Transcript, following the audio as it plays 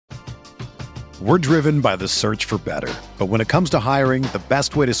We're driven by the search for better. But when it comes to hiring, the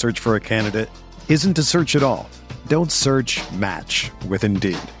best way to search for a candidate isn't to search at all. Don't search, match with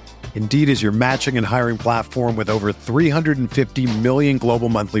Indeed. Indeed is your matching and hiring platform with over 350 million global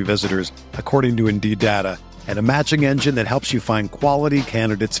monthly visitors, according to Indeed data, and a matching engine that helps you find quality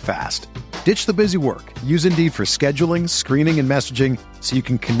candidates fast. Ditch the busy work. Use Indeed for scheduling, screening, and messaging so you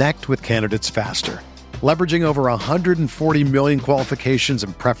can connect with candidates faster. Leveraging over 140 million qualifications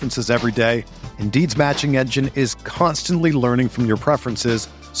and preferences every day, Indeed's matching engine is constantly learning from your preferences,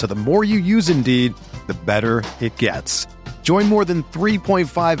 so the more you use Indeed, the better it gets. Join more than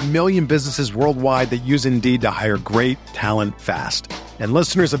 3.5 million businesses worldwide that use Indeed to hire great talent fast. And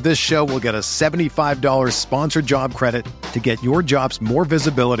listeners of this show will get a $75 sponsored job credit to get your jobs more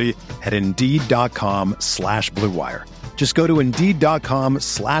visibility at Indeed.com/Blue Wire. Just go to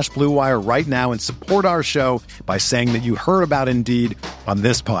Indeed.com/Blue Wire right now and support our show by saying that you heard about Indeed on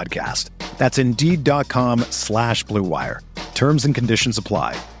this podcast. That's Indeed.com/Blue Wire. Terms and conditions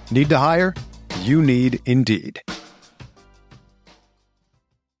apply. Need to hire? You need Indeed.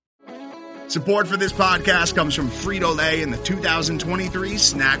 Support for this podcast comes from Frito-Lay and the 2023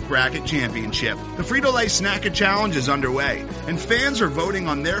 Snack Bracket Championship. The Frito-Lay Snack-It Challenge is underway, and fans are voting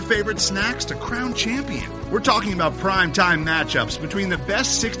on their favorite snacks to crown champion. We're talking about prime-time matchups between the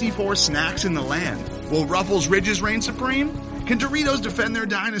best 64 snacks in the land. Will Ruffles Ridges reign supreme? Can Doritos defend their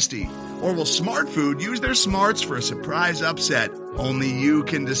dynasty? Or will Smart Food use their smarts for a surprise upset? Only you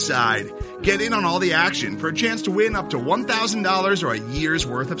can decide. Get in on all the action for a chance to win up to $1,000 or a year's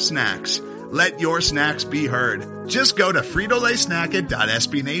worth of snacks. Let your snacks be heard. Just go to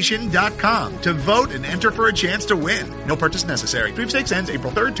fritolaysnacket.sbnation.com to vote and enter for a chance to win. No purchase necessary. Sweepstakes ends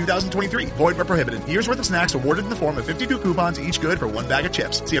April 3rd, 2023. Void where prohibited. Year's worth of snacks awarded in the form of 52 coupons, each good for one bag of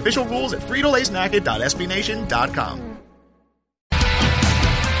chips. See official rules at fritolaysnacket.sbnation.com.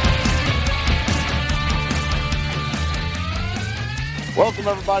 Welcome,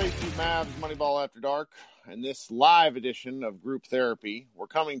 everybody, to Mavs Moneyball After Dark. In this live edition of Group Therapy, we're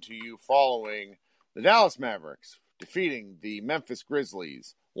coming to you following the Dallas Mavericks defeating the Memphis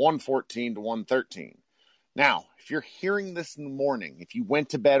Grizzlies 114-113. Now, if you're hearing this in the morning, if you went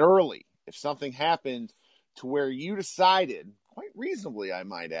to bed early, if something happened to where you decided, quite reasonably I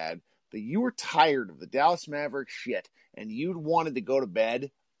might add, that you were tired of the Dallas Mavericks shit and you'd wanted to go to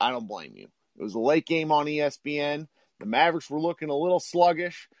bed, I don't blame you. It was a late game on ESPN. The Mavericks were looking a little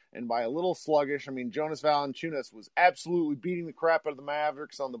sluggish, and by a little sluggish, I mean Jonas Valanciunas was absolutely beating the crap out of the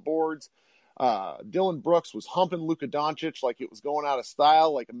Mavericks on the boards. Dylan Brooks was humping Luka Doncic like it was going out of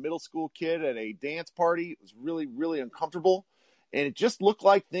style, like a middle school kid at a dance party. It was really, really uncomfortable, and it just looked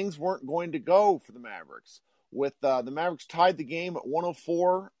like things weren't going to go for the Mavericks. With the Mavericks tied the game at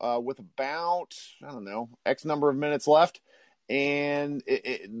 104 with about, I don't know, X number of minutes left, and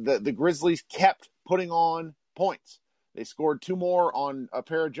the Grizzlies kept putting on points. They scored two more on a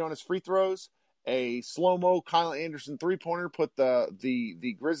pair of Jonas free throws. A slow-mo Kyle Anderson three-pointer put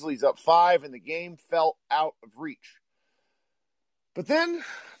the Grizzlies up 5, and the game fell out of reach. But then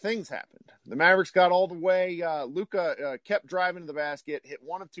things happened. The Mavericks got all the way. Luka kept driving to the basket, hit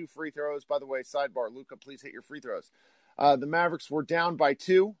one of two free throws. By the way, sidebar, Luka, please hit your free throws. The Mavericks were down by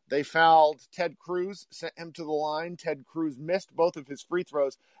 2. They fouled Ted Cruz, sent him to the line. Ted Cruz missed both of his free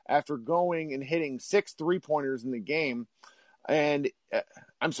throws after going and hitting 6 3-pointers in the game. And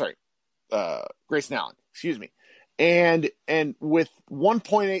Grayson Allen, excuse me. And with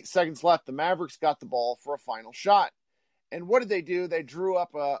 1.8 seconds left, the Mavericks got the ball for a final shot. And what did they do? They drew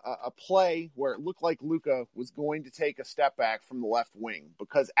up a play where it looked like Luka was going to take a step back from the left wing.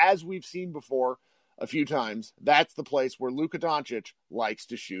 Because as we've seen before, a few times, that's the place where Luka Doncic likes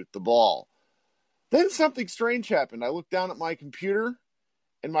to shoot the ball. Then something strange happened. I looked down at my computer,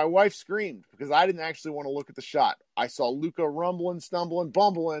 and my wife screamed because I didn't actually want to look at the shot. I saw Luka rumbling, stumbling,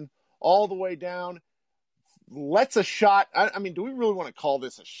 bumbling all the way down. Lets a shot. I mean, do we really want to call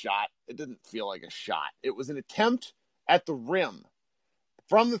this a shot? It didn't feel like a shot. It was an attempt at the rim.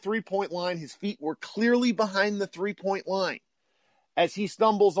 From the three-point line, his feet were clearly behind the three-point line. As he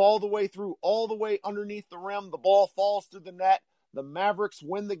stumbles all the way through, all the way underneath the rim, the ball falls through the net. The Mavericks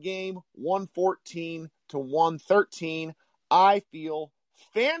win the game 114-113. I feel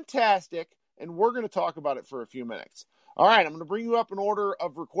fantastic, and we're going to talk about it for a few minutes. All right, I'm going to bring you up in order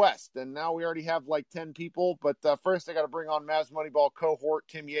of request, and now we already have like 10 people, but first I got to bring on Mavs Moneyball cohort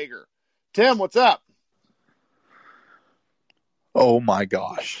Tim Yeager. Tim, what's up? Oh, my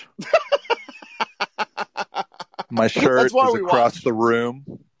gosh. My shirt is across the room.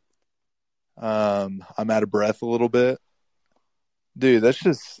 I'm out of breath a little bit. Dude, that's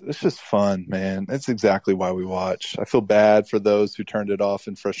just fun, man. That's exactly why we watch. I feel bad for those who turned it off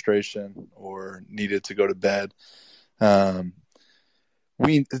in frustration or needed to go to bed.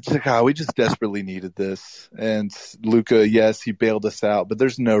 We just desperately needed this. And Luka, yes, he bailed us out, but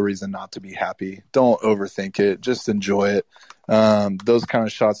there's no reason not to be happy. Don't overthink it. Just enjoy it. Those kind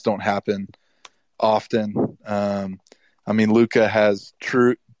of shots don't happen often. Luka has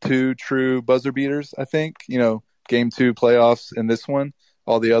two true buzzer beaters, I think. Game 2 playoffs and this one.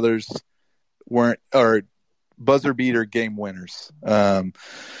 All the others weren't, or buzzer beater game winners.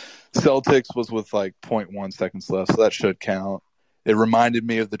 Celtics was with like 0.1 seconds left, so that should count. It reminded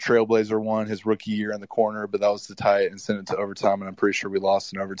me of the Trailblazer one, his rookie year in the corner, but that was to tie it and send it to overtime, and I'm pretty sure we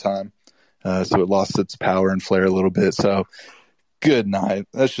lost in overtime. So it lost its power and flair a little bit. So good night.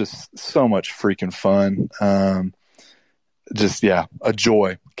 That's just so much freaking fun. A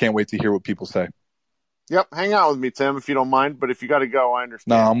joy. Can't wait to hear what people say. Yep, hang out with me, Tim, if you don't mind. But if you got to go, I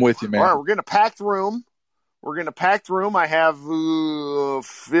understand. No, I'm with you, man. All right, we're going to packed room. I have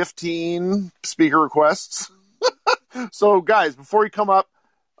 15 speaker requests. So, guys, before you come up,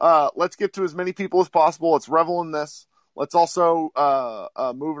 let's get to as many people as possible. Let's revel in this. Let's also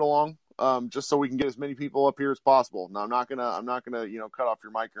move it along, just so we can get as many people up here as possible. Now, I'm not gonna cut off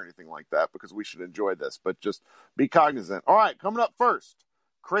your mic or anything like that because we should enjoy this. But just be cognizant. All right, coming up first.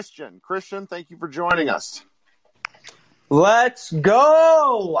 Christian, thank you for joining us. Let's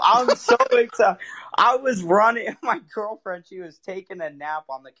go! I'm so excited. I was running. My girlfriend, she was taking a nap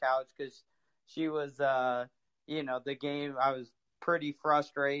on the couch because she was, the game. I was pretty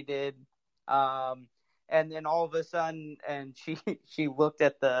frustrated. And then all of a sudden, and she looked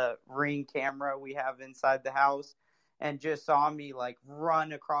at the Ring camera we have inside the house and just saw me like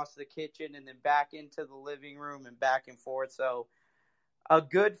run across the kitchen and then back into the living room and back and forth. So, a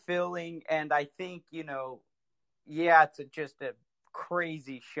good feeling, and I think, it's just a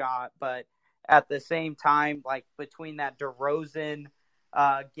crazy shot, but at the same time, like between that DeRozan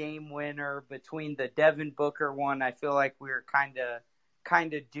game winner, between the Devin Booker one, I feel like we were kind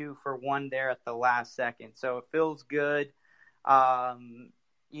of due for one there at the last second. So it feels good. I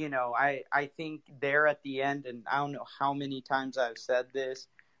think there at the end, and I don't know how many times I've said this,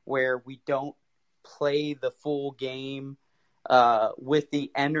 where we don't play the full game with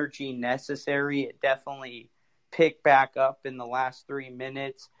the energy necessary. It definitely picked back up in the last 3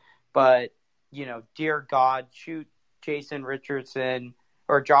 minutes, but dear God, shoot Josh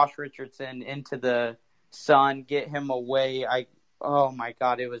Richardson into the sun, get him away. Oh my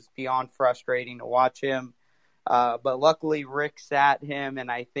God, it was beyond frustrating to watch him. But luckily Rick sat him,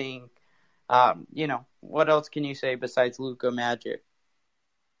 and I think, what else can you say besides Luka Magic?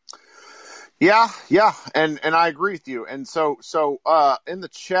 Yeah, and I agree with you. And so in the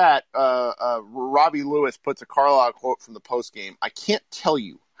chat, Robbie Lewis puts a Carlisle quote from the post game. I can't tell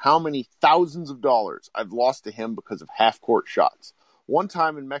you how many thousands of dollars I've lost to him because of half-court shots. One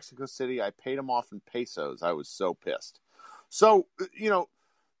time in Mexico City, I paid him off in pesos. I was so pissed. So,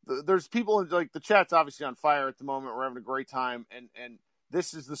 there's people, like, the chat's obviously on fire at the moment. We're having a great time. And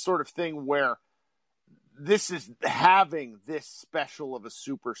this is the sort of thing where this is having this special of a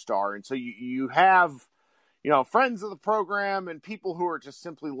superstar. And so you have, friends of the program and people who are just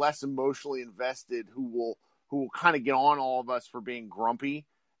simply less emotionally invested who will kind of get on all of us for being grumpy.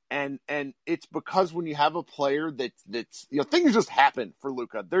 And it's because when you have a player that's things just happen for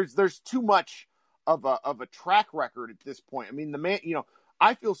Luka. There's too much of a track record at this point. I mean, the man,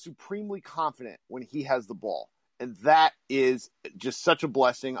 I feel supremely confident when he has the ball, and that is just such a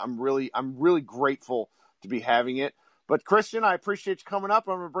blessing. I'm really grateful to be having it. But Christian, I appreciate you coming up.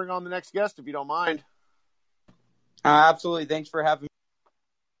 I'm going to bring on the next guest if you don't mind. Absolutely. Thanks for having me.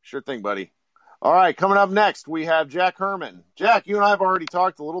 Sure thing, buddy. All right, coming up next, we have Jack Herman. Jack, you and I have already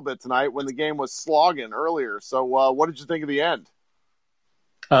talked a little bit tonight when the game was slogging earlier. So what did you think of the end?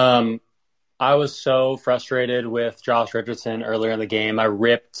 I was so frustrated with Josh Richardson earlier in the game. I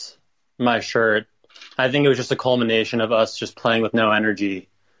ripped my shirt. I think it was just a culmination of us just playing with no energy.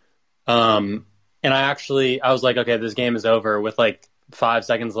 And I was like, okay, this game is over with like 5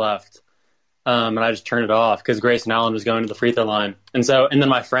 seconds left. And I just turned it off because Grayson Allen was going to the free throw line. And then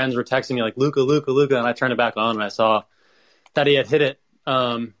my friends were texting me like, Luka. And I turned it back on and I saw that he had hit it.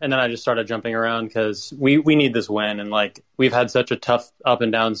 And then I just started jumping around because we need this win. And like, we've had such a tough up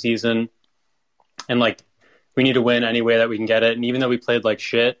and down season. And like, we need to win any way that we can get it. And even though we played like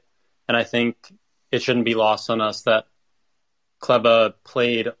shit, and I think it shouldn't be lost on us that Kleba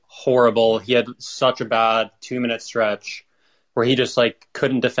played horrible. He had such a bad 2-minute stretch where he just like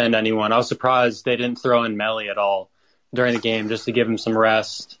couldn't defend anyone. I was surprised they didn't throw in Melly at all during the game just to give him some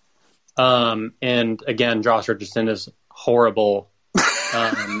rest. And again, Josh Richardson is horrible.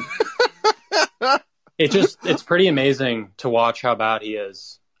 Um, it's pretty amazing to watch how bad he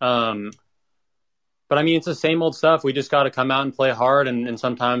is. But I mean, it's the same old stuff. We just got to come out and play hard, and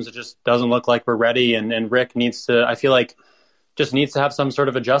sometimes it just doesn't look like we're ready. And Rick needs to, I feel like, just needs to have some sort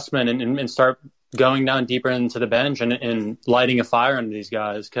of adjustment and start going down deeper into the bench and lighting a fire under these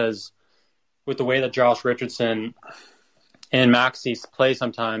guys. Because with the way that Josh Richardson and Maxey play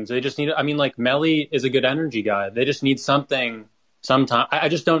sometimes, they just need, I mean, like Melly is a good energy guy. They just need something sometime. I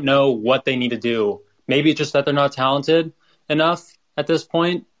just don't know what they need to do. Maybe it's just that they're not talented enough at this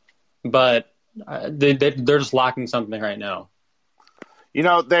point, but they're just lacking something right now. You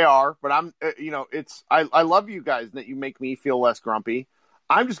know, they are, but I'm, I love you guys that you make me feel less grumpy.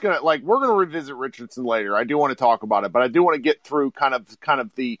 I'm just going to, we're going to revisit Richardson later. I do want to talk about it, but I do want to get through kind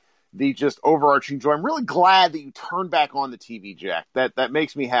of the just overarching joy. I'm really glad that you turned back on the TV, Jack. That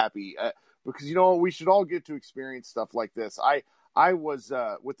makes me happy because, we should all get to experience stuff like this. I was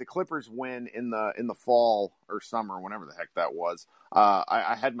with the Clippers win in the fall or summer, whenever the heck that was.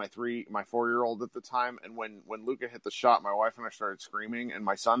 I had my 4-year-old at the time, and when Luka hit the shot, my wife and I started screaming, and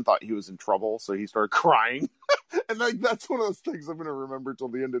my son thought he was in trouble, so he started crying. And that's one of those things I'm going to remember till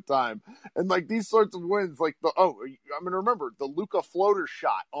the end of time. And these sorts of wins, I'm going to remember the Luka floater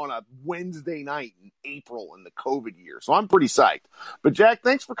shot on a Wednesday night in April in the COVID year. So I'm pretty psyched. But Jack,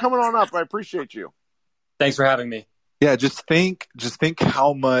 thanks for coming on up. I appreciate you. Thanks for having me. Yeah, just think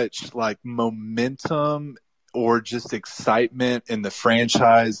how much momentum or just excitement in the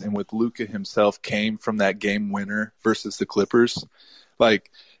franchise and with Luka himself came from that game winner versus the Clippers. I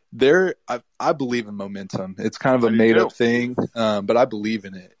believe in momentum. It's kind of a made up thing, but I believe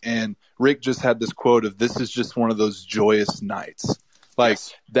in it. And Rick just had this quote of, "This is just one of those joyous nights."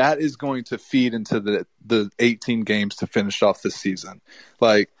 Yes. That is going to feed into the 18 games to finish off the season.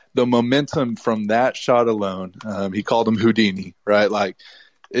 The momentum from that shot alone, he called him Houdini, right?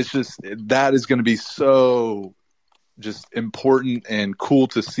 It's just, that is going to be so just important and cool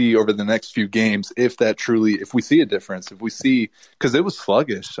to see over the next few games if we see a difference, because it was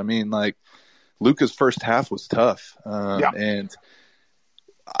sluggish. I mean, Luka's first half was tough. And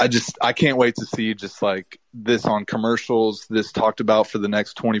I can't wait to see this on commercials, this talked about for the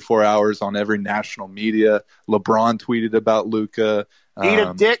next 24 hours on every national media. LeBron tweeted about Luka. Eat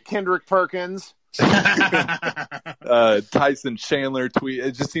a dick, Kendrick Perkins. Tyson Chandler tweet.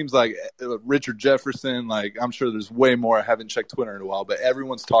 It just seems like Richard Jefferson. I'm sure there's way more. I haven't checked Twitter in a while, but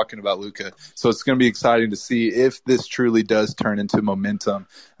everyone's talking about Luka. So it's going to be exciting to see if this truly does turn into momentum,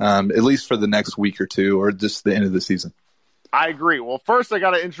 at least for the next week or two, or just the end of the season. I agree. Well, first I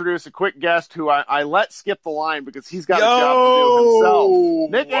got to introduce a quick guest who I let skip the line because he's got a job to do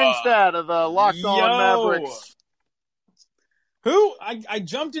himself. Nick Engstad of the Locked On Mavericks. Who? I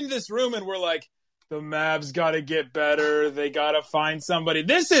jumped into this room and we're like, the Mavs got to get better. They got to find somebody.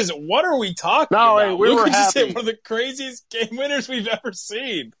 What are we talking about? Hey, we were just happy. hit one of the craziest game winners we've ever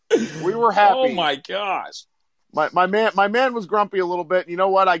seen. We were happy. Oh my gosh. My man was grumpy a little bit. You know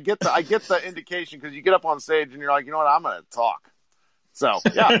what? I get the indication because you get up on stage and you're like, you know what? I'm going to talk. So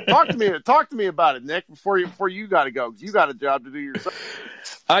yeah, talk to me about it, Nick. Before you got to go, 'cause you got a job to do yourself.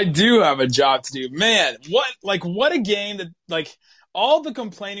 I do have a job to do, man. What a game that all the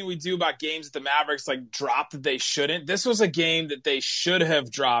complaining we do about games that the Mavericks dropped that they shouldn't. This was a game that they should have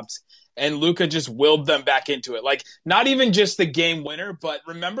dropped, and Luka just willed them back into it. Not even just the game winner, but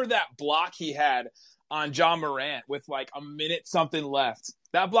remember that block he had on John Morant with a minute something left.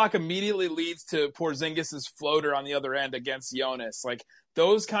 That block immediately leads to Porzingis' floater on the other end against Jonas.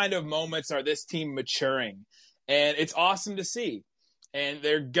 Those kind of moments are this team maturing, and it's awesome to see. And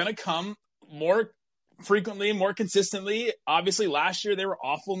they're going to come more frequently, more consistently. Obviously, last year they were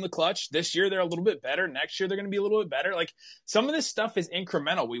awful in the clutch. This year they're a little bit better. Next year they're going to be a little bit better. Some of this stuff is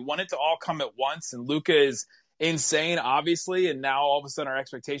incremental. We want it to all come at once, and Luka is insane, obviously, and now all of a sudden our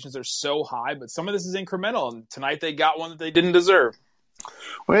expectations are so high, but some of this is incremental, and tonight they got one that they didn't deserve.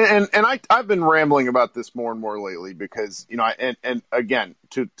 Well, and I've been rambling about this more and more lately because, and again,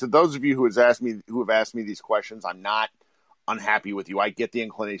 to those of you who have asked me these questions, I'm not unhappy with you. I get the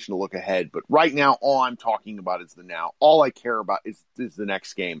inclination to look ahead, but right now all I'm talking about is the now. All I care about is the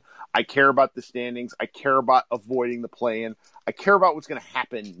next game. I care about the standings. I care about avoiding the play-in. I care about what's going to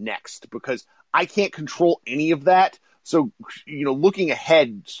happen next because I can't control any of that. So, looking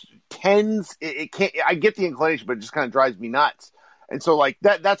ahead tends, it can't, I get the inclination, but it just kind of drives me nuts. And so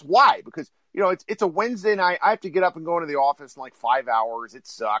that's why, because, it's a Wednesday night. I have to get up and go into the office in 5 hours. It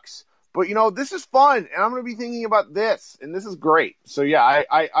sucks. But, this is fun, and I'm going to be thinking about this, and this is great. So, yeah,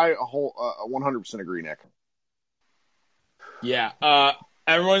 I 100% agree, Nick. Yeah.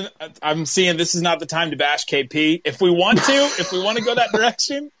 Everyone, I'm seeing this is not the time to bash KP. If we want to go that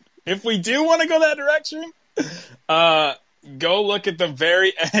direction, if we do want to go that direction, go look at the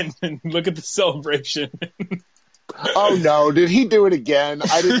very end and look at the celebration. Oh, no. Did he do it again?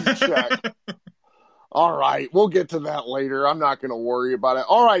 I didn't check. All right. We'll get to that later. I'm not going to worry about it.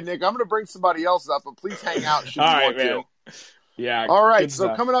 All right, Nick. I'm going to bring somebody else up, but please hang out should you want to. Yeah. All right.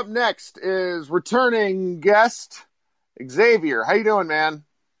 So coming up next is returning guest Xavier. How you doing, man?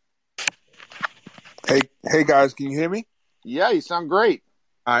 Hey guys, can you hear me? Yeah, you sound great.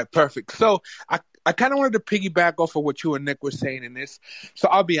 All right, perfect. So I kind of wanted to piggyback off of what you and Nick were saying in this. So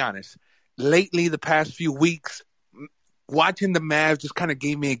I'll be honest. Lately, the past few weeks, watching the Mavs just kind of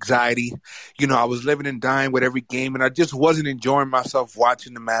gave me anxiety. You know, I was living and dying with every game, and I just wasn't enjoying myself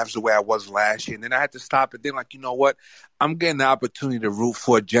watching the Mavs the way I was last year. And then I had to stop it. Then, like, you know what? I'm getting the opportunity to root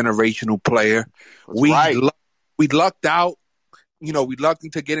for a generational player. We lucked out. You know, we lucked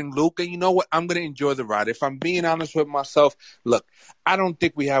into getting Luka. You know what? I'm going to enjoy the ride. If I'm being honest with myself, look, I don't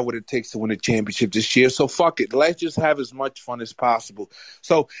think we have what it takes to win a championship this year. So fuck it. Let's just have as much fun as possible.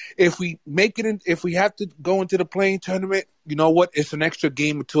 So if we make it in, if we have to go into the playing tournament, you know what? It's an extra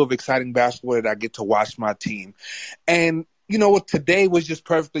game or two of exciting basketball that I get to watch my team. And you know what? Today was just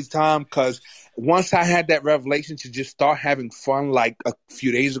perfectly timed because once I had that revelation to just start having fun like a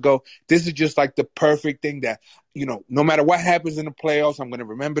few days ago, this is just like the perfect thing that, you know, no matter what happens in the playoffs, I'm going to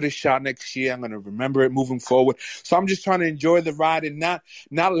remember this shot next year. I'm going to remember it moving forward. So I'm just trying to enjoy the ride and not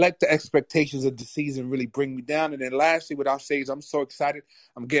let the expectations of the season really bring me down. And then lastly, what I'll say is I'm so excited.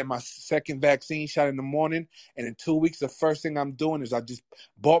 I'm getting my second vaccine shot in the morning. And in 2 weeks, the first thing I'm doing is I just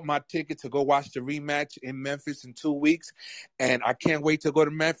bought my ticket to go watch the rematch in Memphis in 2 weeks. And I can't wait to go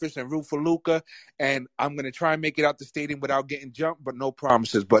to Memphis and root for Luka. And I'm going to try and make it out the stadium without getting jumped, but no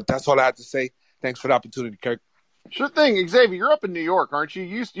promises. But that's all I have to say. Thanks for the opportunity, Kirk. Sure thing. Xavier, you're up in New York, aren't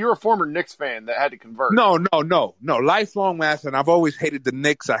you? You're a former Knicks fan that had to convert. No. Lifelong Mavs fan. I've always hated the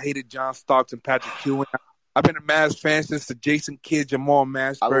Knicks. I hated John Starks and Patrick Ewing. I've been a Mavs fan since the Jason Kidd, Jamal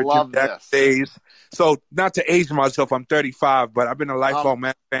Mashburn, I love Jim this. days. So not to age myself, I'm 35, but I've been a lifelong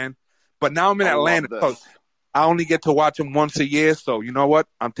Mavs fan. But now I'm in Atlanta. So I only get to watch him once a year. So you know what?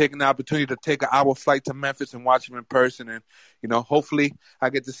 I'm taking the opportunity to take an hour flight to Memphis and watch him in person. And, you know, hopefully I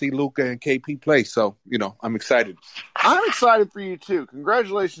get to see Luka and KP play. So, you know, I'm excited. I'm excited for you, too.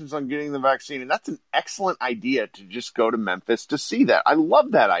 Congratulations on getting the vaccine. And that's an excellent idea to just go to Memphis to see that. I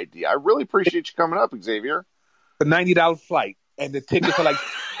love that idea. I really appreciate you coming up, Xavier. A $90 flight. And the tickets are like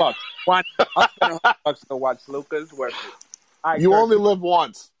 $100. Why I'll spend $100 to watch Luka. It's worth it. You only live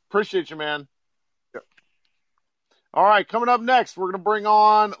once. Appreciate you, man. All right, coming up next, we're going to bring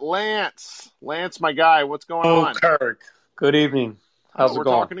on Lance. Lance, my guy, what's going on? Kirk. Good evening. How's it going?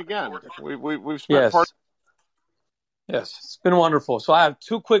 We're talking again. We've spent part. Yes, it's been wonderful. So I have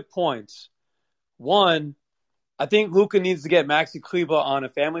 2 quick points. One, I think Luka needs to get Maxi Kleber on a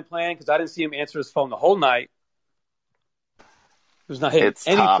family plan because I didn't see him answer his phone the whole night. He was not hitting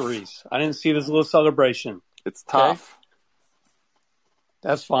any threes. I didn't see this little celebration. It's tough. Okay?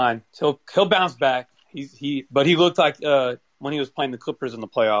 That's fine. So he'll bounce back. But he looked like when he was playing the Clippers in the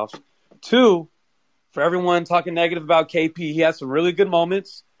playoffs. 2, for everyone talking negative about KP, he had some really good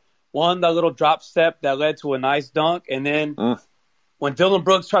moments. 1, that little drop step that led to a nice dunk. And then when Dylan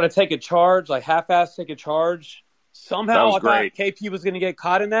Brooks tried to take a charge, like half-ass take a charge, somehow I thought KP was going to get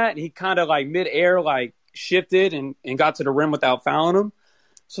caught in that. And he kind of like mid-air like shifted and got to the rim without fouling him.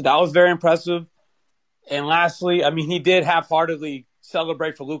 So that was very impressive. And lastly, I mean, he did half-heartedly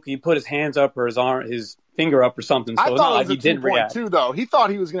celebrate for Luka. He put his hands up or his finger up or something. So I it's thought not like it was he didn't react. Too, though. He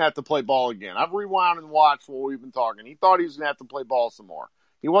thought he was going to have to play ball again. I've rewound and watched while we've been talking. He thought he was going to have to play ball some more.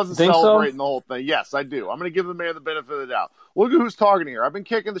 He wasn't celebrating the whole thing. Yes, I do. I'm going to give the man the benefit of the doubt. Look at who's talking here. I've been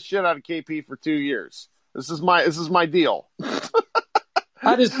kicking the shit out of KP for 2 years. This is my deal. He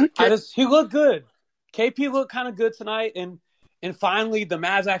looked good. KP looked kind of good tonight, and finally the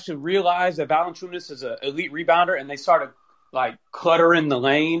Mavs actually realized that Valanciunas is an elite rebounder, and they started like cluttering the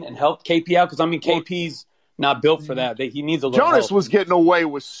lane and help KP out because I mean KP's not built for that. He needs a little Jonas help. was getting away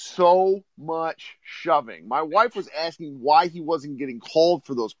with so much shoving. My wife was asking why he wasn't getting called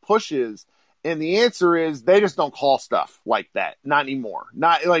for those pushes, and the answer is they just don't call stuff like that. Not anymore.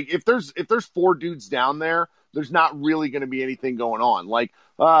 Not like if there's 4 dudes down there, there's not really going to be anything going on. Like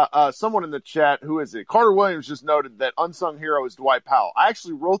someone in the chat, who is it? Carter Williams just noted that unsung hero is Dwight Powell. I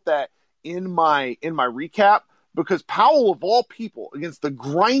actually wrote that in my recap. Because Powell, of all people, against the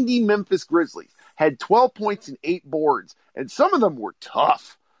grindy Memphis Grizzlies, had 12 points and 8 boards, and some of them were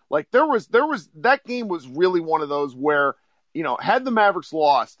tough. Like there was that game was really one of those where, you know, had the Mavericks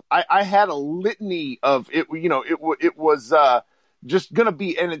lost, I had a litany of it. You know, it was just going to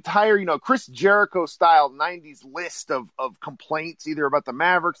be an entire, Chris Jericho style 90s list of complaints, either about the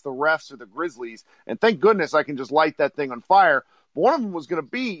Mavericks, the refs, or the Grizzlies. And thank goodness I can just light that thing on fire. But one of them was going to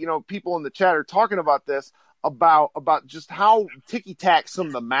be, people in the chat are talking about this, about just how ticky-tack some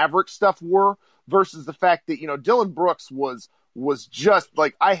of the Mavericks stuff were versus the fact that, Dylan Brooks was just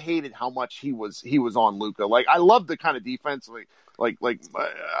like, I hated how much he was on Luka. Like, I love the kind of defense,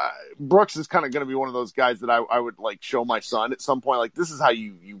 Brooks is kind of going to be one of those guys that I would like show my son at some point. Like, this is how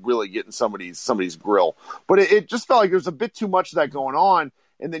you really get in somebody's grill. But it just felt like there's a bit too much of that going on.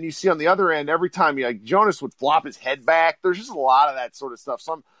 And then you see on the other end, every time Jonas would flop his head back. There's just a lot of that sort of stuff.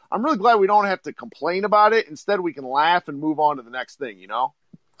 So I'm really glad we don't have to complain about it. Instead, we can laugh and move on to the next thing,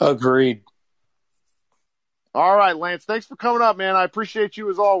 Agreed. All right, Lance, thanks for coming up, man. I appreciate you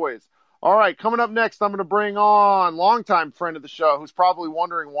as always. All right, coming up next, I'm going to bring on longtime friend of the show who's probably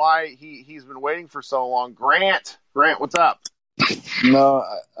wondering why he's been waiting for so long. Grant, what's up? No,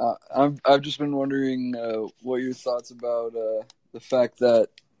 I've just been wondering what your thoughts about the fact that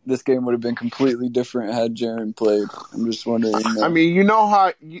this game would have been completely different had Jaren played. I'm just wondering. I mean, you know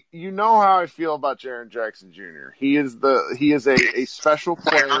how I feel about Jaren Jackson Jr. He is a special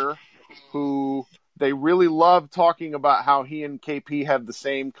player who. They really love talking about how he and KP have the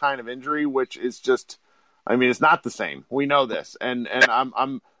same kind of injury, which is just, it's not the same. We know this, and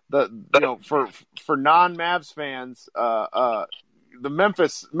I'm for non-Mavs fans, the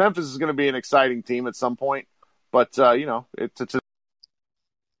Memphis is going to be an exciting team at some point, but it's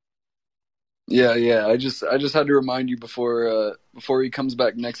yeah. I just had to remind you before he comes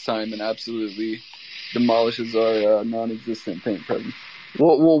back next time and absolutely demolishes our non-existent paint presence.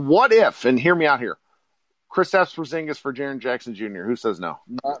 Well, what if? And hear me out here. Kristaps Porzingis for Jaren Jackson Jr. Who says no?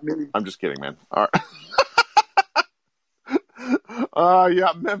 Not me. I'm just kidding, man. All right.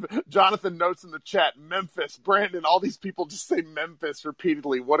 Yeah, Memphis. Jonathan notes in the chat, Memphis. Brandon, all these people just say Memphis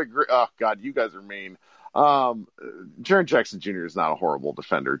repeatedly. What a great... Oh, God, you guys are mean. Jaren Jackson Jr. is not a horrible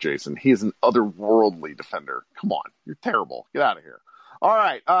defender, Jason. He is an otherworldly defender. Come on. You're terrible. Get out of here. All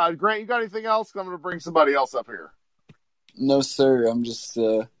right. Grant, you got anything else? I'm going to bring somebody else up here. No, sir. I'm just...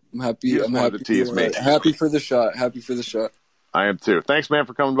 I'm happy. I'm happy for the shot. Happy for the shot. I am too. Thanks, man,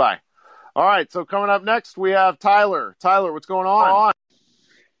 for coming by. All right, so coming up next, we have Tyler. Tyler, what's going on?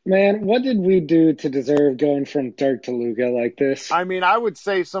 Man, what did we do to deserve going from Dirk to Luka like this? I would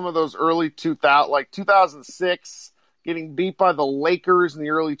say some of those early 2006, getting beat by the Lakers in the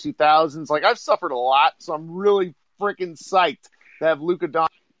early 2000s. Like, I've suffered a lot, so I'm really freaking psyched to have Luka Doncic.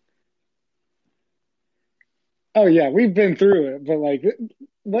 Oh, yeah, we've been through it,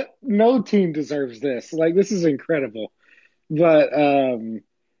 but, no team deserves this. This is incredible. But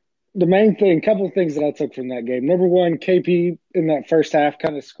the main thing, couple of things that I took from that game. Number one, KP in that first half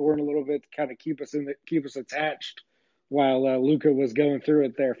kind of scoring a little bit to kind of keep us attached while Luka was going through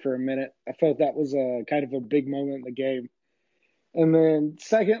it there for a minute. I felt that was kind of a big moment in the game. And then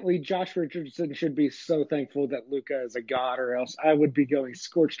secondly, Josh Richardson should be so thankful that Luka is a god, or else I would be going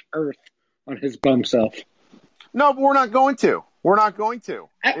scorched earth on his bum self. No, but we're not going to.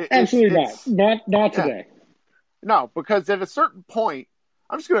 Absolutely not today. No, because at a certain point,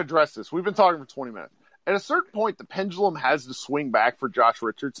 I'm just going to address this. We've been talking for 20 minutes. At a certain point, the pendulum has to swing back for Josh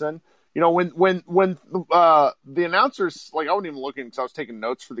Richardson. When the announcers, I wasn't even looking because I was taking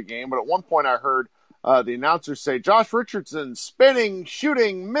notes for the game, but at one point I heard the announcers say, Josh Richardson spinning,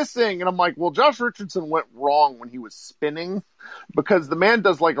 shooting, missing. And I'm like, well, Josh Richardson went wrong when he was spinning because the man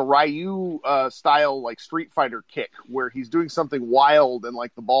does a Ryu style, Street Fighter kick where he's doing something wild and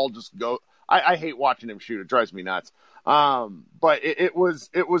the ball just goes. I hate watching him shoot. It drives me nuts. But it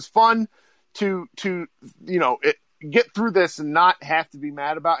was fun to get through this and not have to be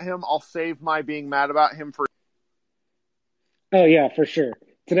mad about him. I'll save my being mad about him for. Oh yeah, for sure.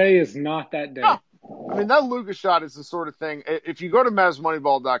 Today is not that day. No. That Luka shot is the sort of thing, if you go to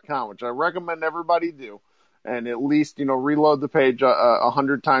MavsMoneyball.com, which I recommend everybody do, and at least, reload the page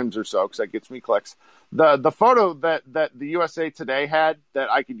 100 times or so, because that gets me clicks. The photo that the USA Today had that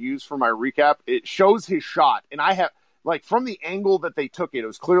I could use for my recap, it shows his shot. And I have, from the angle that they took it, it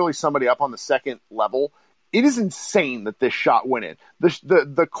was clearly somebody up on the second level. It is insane that this shot went in.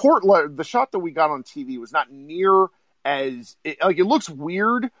 The shot that we got on TV was not near as it looks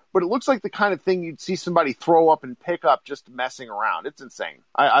weird, but it looks like the kind of thing you'd see somebody throw up and pick up just messing around. It's insane.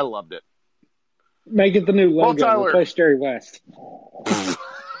 I loved it. Make it the new logo. Well, replace Jerry West.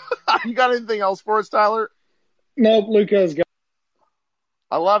 You got anything else for us, Tyler? Nope, Luka's got.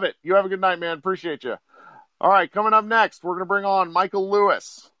 I love it. You have a good night, man. Appreciate you. All right, coming up next, we're going to bring on Michael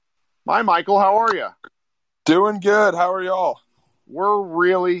Lewis. Hi, Michael. How are you? Doing good. How are y'all? We're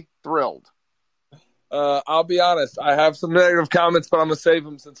really thrilled. I'll be honest. I have some negative comments, but I'm going to save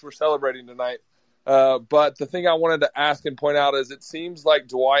them since we're celebrating tonight. But the thing I wanted to ask and point out is it seems like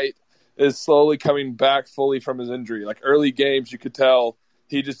Dwight is slowly coming back fully from his injury. Like early games, you could tell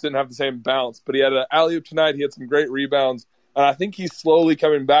he just didn't have the same bounce. But he had an alley-oop tonight. He had some great rebounds. And I think he's slowly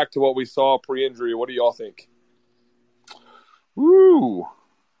coming back to what we saw pre-injury. What do y'all think? Ooh,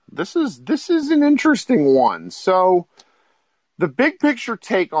 this is an interesting one. So the big picture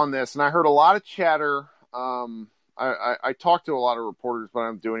take on this, and I heard a lot of chatter. I talked to a lot of reporters, but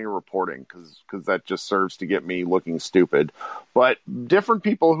I'm doing any reporting because that just serves to get me looking stupid. But different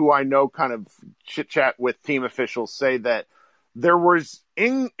people who I know kind of chit-chat with team officials say that there was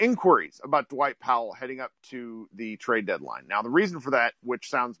inquiries about Dwight Powell heading up to the trade deadline. Now, the reason for that, which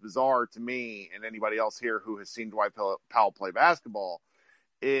sounds bizarre to me and anybody else here who has seen Dwight Powell play basketball,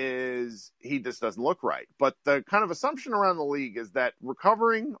 is he just doesn't look right. But the kind of assumption around the league is that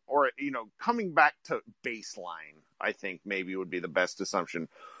recovering or, coming back to baseline, I think maybe would be the best assumption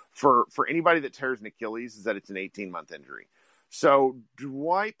for anybody that tears an Achilles, is that it's an 18-month injury. So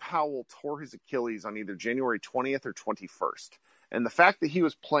Dwight Powell tore his Achilles on either January 20th or 21st. And the fact that he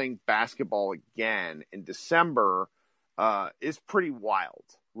was playing basketball again in December is pretty wild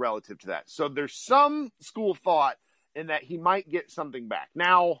relative to that. So there's some school of thought in that he might get something back.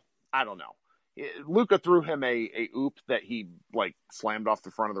 Now, I don't know. Luka threw him a oop that he slammed off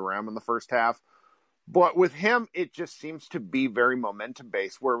the front of the rim in the first half. But with him, it just seems to be very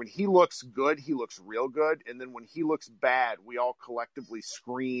momentum-based, where when he looks good, he looks real good. And then when he looks bad, we all collectively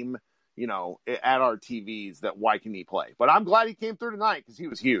scream, at our TVs that why can he play? But I'm glad he came through tonight because he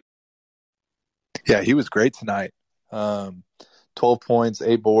was huge. Yeah, he was great tonight. 12 points,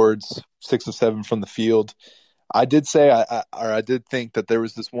 8 boards, 6 of 7 from the field. I did say, I did think that there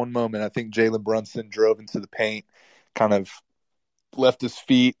was this one moment. I think Jalen Brunson drove into the paint, kind of left his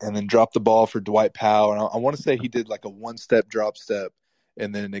feet, and then dropped the ball for Dwight Powell. And I want to say he did like a one-step drop step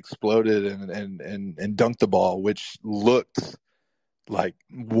and then exploded and dunked the ball, which looked like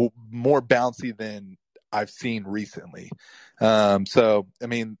more bouncy than I've seen recently. So, I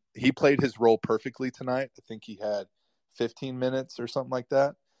mean, he played his role perfectly tonight. I think he had 15 minutes or something like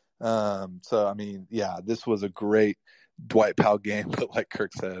that. So, I mean, yeah, this was a great Dwight Powell game. But like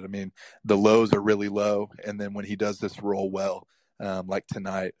Kirk said, I mean, the lows are really low. And then when he does this role well, like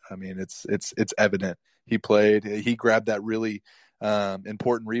tonight, I mean, it's evident he played. He grabbed that really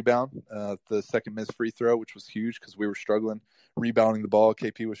important rebound, the second missed free throw, which was huge because we were struggling rebounding the ball.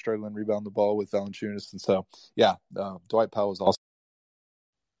 KP was struggling rebounding the ball with Valanciunas. And so, yeah, Dwight Powell was awesome.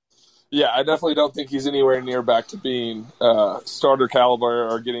 Yeah, I definitely don't think he's anywhere near back to being starter caliber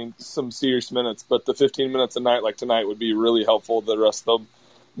or getting some serious minutes. But the 15 minutes a night like tonight would be really helpful the rest of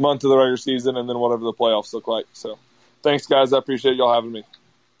the month of the regular season and then whatever the playoffs look like. So thanks, guys. I appreciate y'all having me.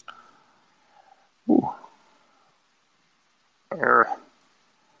 Ooh.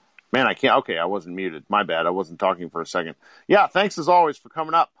 Man, I can't. Okay, I wasn't muted. My bad. I wasn't talking for a second. Yeah, thanks as always for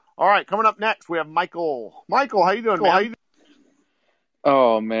coming up. All right, coming up next, we have Michael. Michael, how you doing, man? How you doing?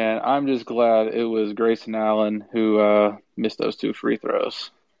 Oh, man, I'm just glad it was Grayson Allen who missed those 2 free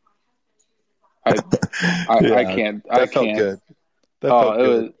throws. I can't. That felt good. That felt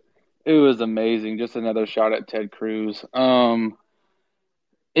good. It was amazing. Just another shot at Ted Cruz.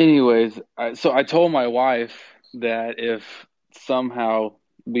 Anyways, so I told my wife that if somehow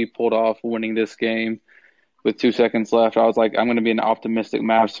we pulled off winning this game with 2 seconds left, I was like, I'm going to be an optimistic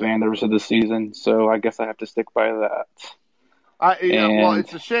Mavs fan the rest of the season. So I guess I have to stick by that. Well,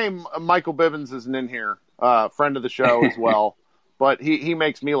 it's a shame Michael Bivens isn't in here, friend of the show as well. But he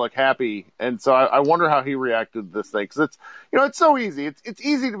makes me look happy, and so I wonder how he reacted to this thing, because it's it's so easy. It's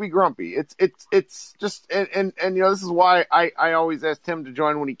easy to be grumpy. It's just and this is why I always ask Tim to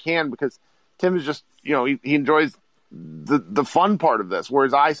join when he can, because Tim is just he enjoys the fun part of this,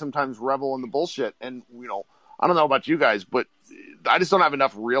 whereas I sometimes revel in the bullshit. And I don't know about you guys, but I just don't have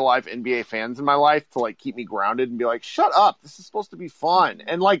enough real life NBA fans in my life to keep me grounded and be like, shut up, this is supposed to be fun.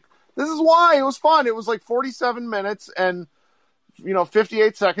 And this is why it was fun. It was 47 minutes and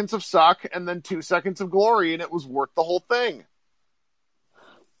 58 seconds of suck and then 2 seconds of glory, and it was worth the whole thing.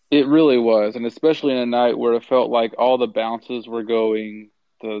 It really was, and especially in a night where it felt like all the bounces were going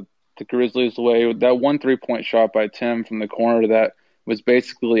the Grizzlies' way. That 1 3-point shot by Tim from the corner that was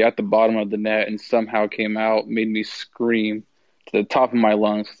basically at the bottom of the net and somehow came out made me scream to the top of my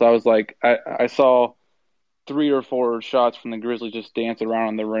lungs. So I was like, I saw 3 or 4 shots from the Grizzlies just dance around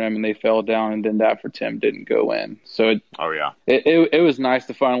on the rim and they fell down, and then that for Tim didn't go in. So it was nice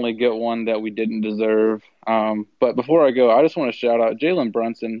to finally get one that we didn't deserve. But before I go, I just want to shout out Jalen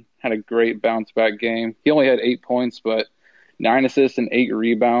Brunson had a great bounce back game. He only had 8 points, but 9 assists and 8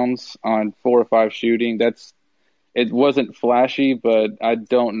 rebounds on 4 or 5 shooting. It wasn't flashy, but I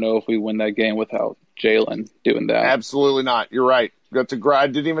don't know if we win that game without Jalen doing that. Absolutely not. You're right. I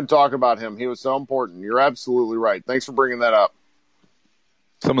didn't even talk about him. He was so important. You're absolutely right. Thanks for bringing that up.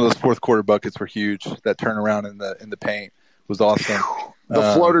 Some of those fourth quarter buckets were huge. That turnaround in the paint was awesome.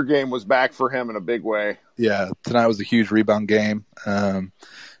 The floater game was back for him in a big way. Yeah, tonight was a huge rebound game.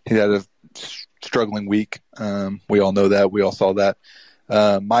 He had a struggling week. We all know that. We all saw that.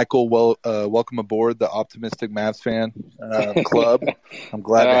 Michael, welcome aboard the Optimistic Mavs fan club. I'm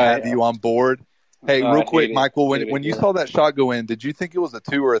glad to have you on board. Hey, real quick, Michael, when you saw that shot go in, did you think it was a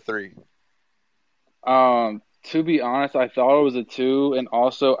 2 or a 3? To be honest, I thought it was a 2, and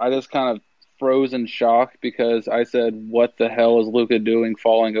also I just kind of froze in shock because I said, "What the hell is Luka doing,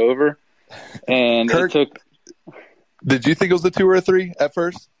 falling over?" And Kirk, it took. Did you think it was a 2 or a 3 at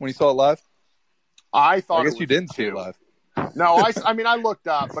first when you saw it live? I guess you didn't see it live. No, I looked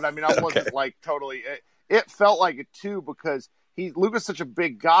up, but I wasn't like totally. It felt like a 2 because Luka's such a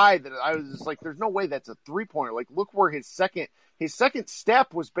big guy that I was just like, there's no way that's a 3-pointer. Like, look where his second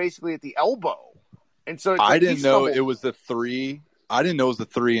step was basically at the elbow, and so I didn't know it was a 3. I didn't know it was a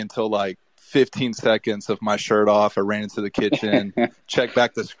 3 until like 15 seconds of my shirt off. I ran into the kitchen, checked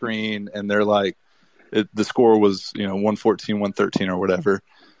back the screen, and they're like, the score was 114, 113 or whatever.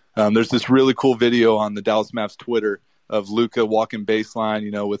 There's this really cool video on the Dallas Mavs Twitter of Luka walking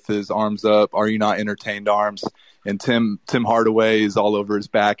baseline, with his arms up. Are you not entertained arms? And Tim Hardaway is all over his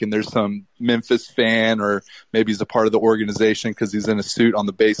back. And there's some Memphis fan, or maybe he's a part of the organization because he's in a suit on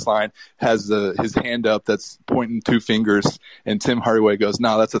the baseline, has his hand up that's pointing 2 fingers. And Tim Hardaway goes,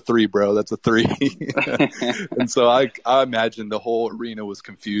 "No, that's a 3, bro. That's a 3." And so I imagine the whole arena was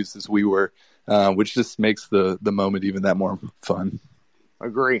confused as we were, which just makes the moment even that more fun.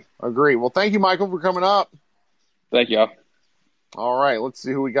 Agree. Well, thank you, Michael, for coming up. Thank you. All right, let's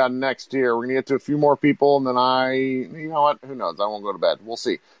see who we got next here. We're going to get to a few more people, and then you know what? Who knows? I won't go to bed. We'll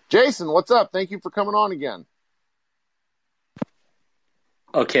see. Jason, what's up? Thank you for coming on again.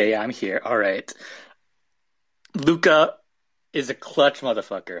 Okay, I'm here. All right. Luka is a clutch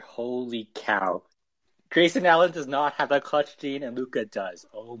motherfucker. Holy cow. Grayson Allen does not have that clutch gene, and Luka does.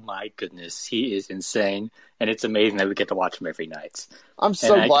 Oh my goodness, he is insane, and it's amazing that we get to watch him every night. I'm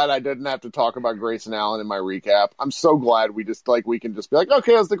so glad I didn't have to talk about Grayson Allen in my recap. I'm so glad we can just be like,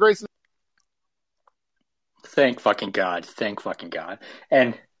 okay, it's the Grayson. Thank fucking God.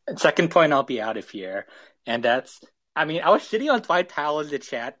 And second point, I'll be out of here, and that's, I was shitting on Dwight Powell in the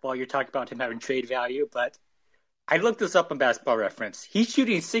chat while you're talking about him having trade value, but I looked this up on Basketball Reference. He's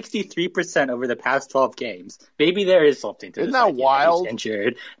shooting 63% over the past 12 games. Maybe there is something to this. Isn't that wild? He's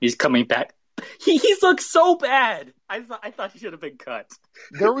injured. He's coming back. He's looked so bad. I thought he should have been cut.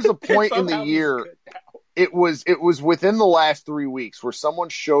 There was a point in the year. It was within the last 3 weeks where someone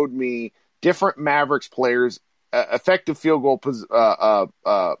showed me different Mavericks players' effective field goal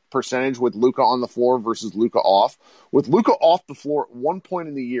percentage with Luka on the floor versus Luka off. With Luka off the floor at one point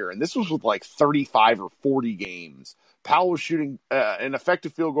in the year, and this was with like 35 or 40 games, Powell was shooting an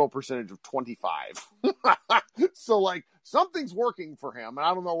effective field goal percentage of 25. So, like, something's working for him, and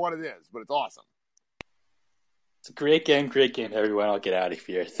I don't know what it is, but it's awesome. It's a great game, everyone. I'll get out of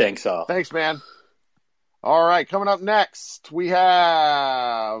here. Thanks all. Thanks, man. All right, coming up next, we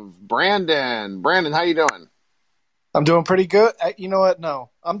have Brandon. Brandon, how you doing? I'm doing pretty good. You know what? No,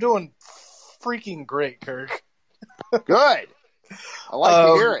 I'm doing freaking great, Kirk. Good. I like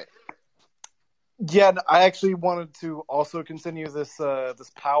to hear it. Yeah, I actually wanted to also continue this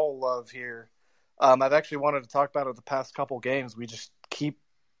Powell love here. I've actually wanted to talk about it the past couple games. We just keep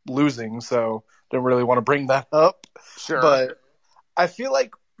losing, so didn't really want to bring that up. Sure. But I feel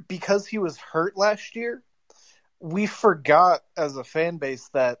like because he was hurt last year, we forgot as a fan base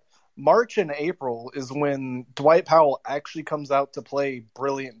that March and April is when Dwight Powell actually comes out to play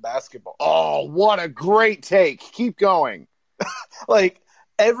brilliant basketball. Oh, what a great take. Keep going. Like,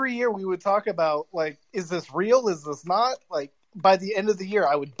 every year we would talk about, like, is this real? Is this not? Like, by the end of the year,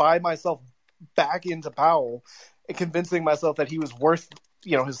 I would buy myself back into Powell and convincing myself that he was worth,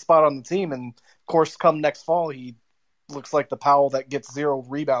 his spot on the team. And, of course, come next fall, he looks like the Powell that gets 0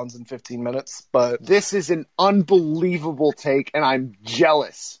 rebounds in 15 minutes. But this is an unbelievable take, and I'm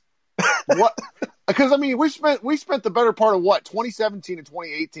jealous. What? Because we spent the better part of 2017 and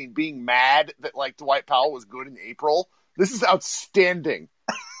 2018 being mad that like Dwight Powell was good in April. This is outstanding.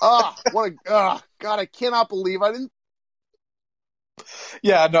 God, I cannot believe I didn't.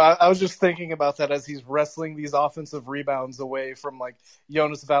 Yeah, no, I was just thinking about that as he's wrestling these offensive rebounds away from like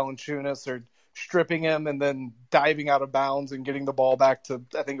Jonas Valanciunas or stripping him and then diving out of bounds and getting the ball back to,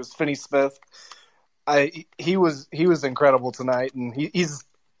 I think it was Finney Smith. he was incredible tonight, and he's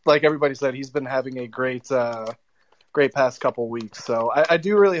like everybody said, he's been having a great past couple weeks. So I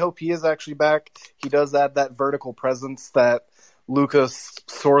do really hope he is actually back. He does add that vertical presence that Lucas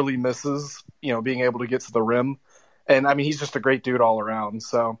sorely misses, being able to get to the rim. And I mean, he's just a great dude all around.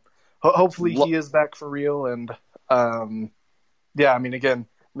 So hopefully he is back for real. And yeah, I mean, again,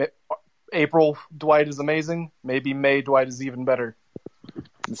 April Dwight is amazing. Maybe May Dwight is even better.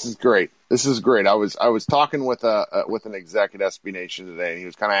 This is great. I was talking with an exec at SB Nation today, and he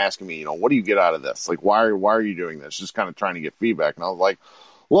was kind of asking me, what do you get out of this? Like, why are you doing this? Just kind of trying to get feedback. And I was like,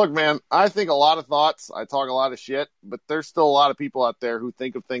 look, man, I think a lot of thoughts. I talk a lot of shit, but there's still a lot of people out there who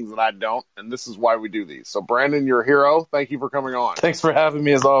think of things that I don't, and this is why we do these. So, Brandon, you're a hero. Thank you for coming on. Thanks for having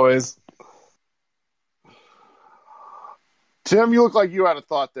me, as always. Tim, you look like you had a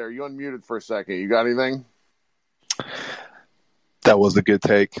thought there. You unmuted for a second. You got anything? That was a good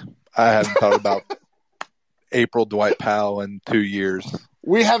take. I hadn't thought about April Dwight Powell in 2 years.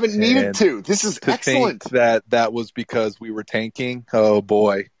 We haven't needed to. This is excellent. Think that was because we were tanking. Oh,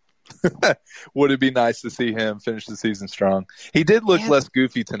 boy. Would it be nice to see him finish the season strong? He did look less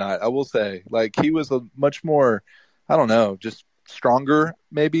goofy tonight, I will say. Like, he was a much more, I don't know, just stronger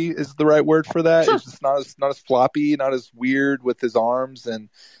maybe is the right word for that. Sure. It's just not as floppy, not as weird with his arms, and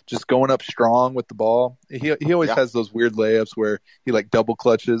just going up strong with the ball. He always has those weird layups where he like double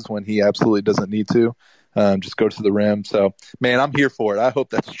clutches when he absolutely doesn't need to. Just go to the rim. So, man, I'm here for it. I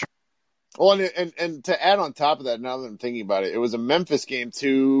hope that's true. Well, and to add on top of that, now that I'm thinking about it, it was a Memphis game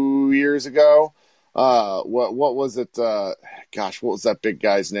 2 years ago. What was it? What was that big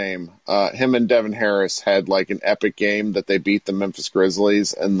guy's name? Him and Devin Harris had like an epic game that they beat the Memphis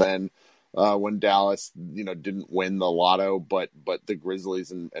Grizzlies, and then when Dallas, didn't win the lotto, but the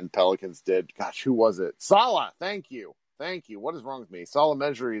Grizzlies and Pelicans did. Gosh, who was it? Salah. Thank you. What is wrong with me? Salah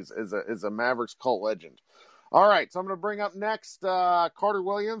Mejri is a Mavericks cult legend. All right, so I'm going to bring up next Carter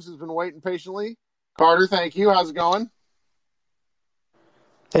Williams, who's been waiting patiently. Carter, thank you. How's it going?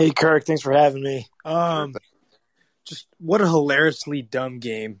 Hey, Kirk, thanks for having me. Just what a hilariously dumb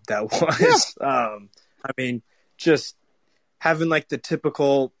game that was. Yeah. I mean, just having like the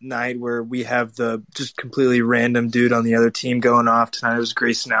typical night where we have the just completely random dude on the other team going off. Tonight it was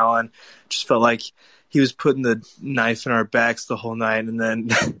Grayson Allen. Just felt like he was putting the knife in our backs the whole night. And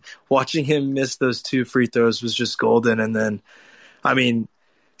then watching him miss those 2 free throws was just golden. And then, I mean,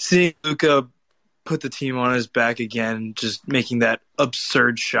 seeing Luka put the team on his back again, just making that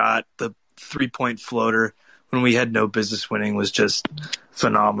absurd shot, the 3-point floater when we had no business winning was just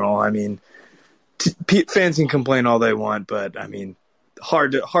phenomenal. I mean, fans can complain all they want, but I mean,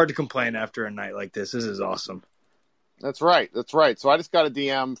 hard to complain after a night like this. This is awesome. That's right. So I just got a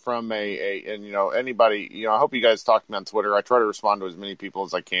DM from anybody, I hope you guys talk to me on Twitter. I try to respond to as many people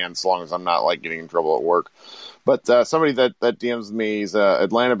as I can, as long as I'm not like getting in trouble at work. But somebody that DMs me, he's an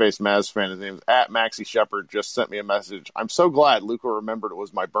Atlanta-based Mavs fan. His name's @Maxie Shepard, just sent me a message. I'm so glad Luka remembered it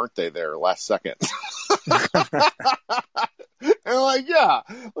was my birthday there last second. And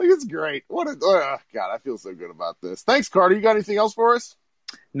it's great. God, I feel so good about this. Thanks, Carter. You got anything else for us?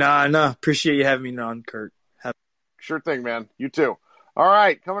 Nah. Appreciate you having me on, Kurt. Sure thing, man. You too. All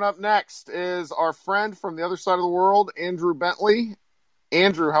right, coming up next is our friend from the other side of the world, Andrew Bentley.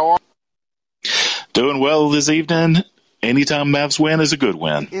 Andrew, how are you? Doing well this evening. Anytime Mavs win is a good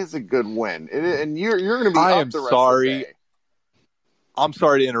win. It is a good win. And you're going to be up the rest of the day. I'm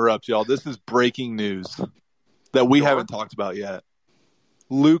sorry to interrupt, y'all. This is breaking news that we haven't talked about yet.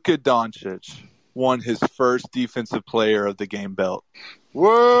 Luka Doncic won his first Defensive Player of the Game belt.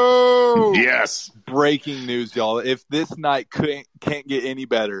 Whoa! Yes. Breaking news, y'all. If this night can't get any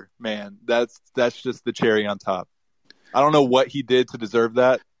better, man, that's just the cherry on top. I don't know what he did to deserve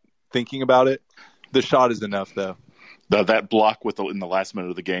that, thinking about it. The shot is enough, though. That block in the last minute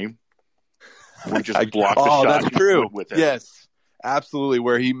of the game. We just blocked the shot. Oh, that's true. With it. Yes, absolutely.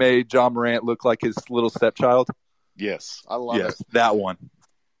 Where he made John Morant look like his little stepchild. Yes. I love it. That one.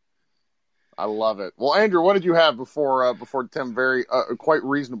 I love it. Well, Andrew, what did you have before Tim very quite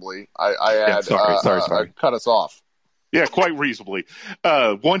reasonably sorry. Cut us off? Yeah, quite reasonably.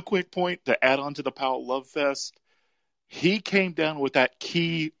 One quick point to add on to the Powell Love Fest. He came down with that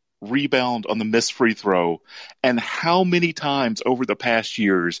key rebound on the missed free throw. And how many times over the past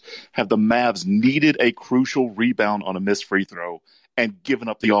years have the Mavs needed a crucial rebound on a missed free throw and given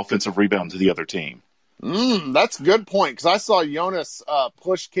up the offensive rebound to the other team? That's a good point, because I saw Jonas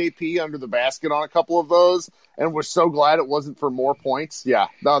push KP under the basket on a couple of those, and was so glad it wasn't for more points. Yeah,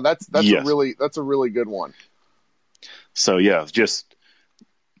 no, that's yes. a really good one. So yeah, just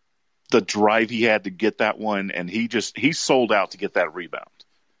the drive he had to get that one, and he sold out to get that rebound.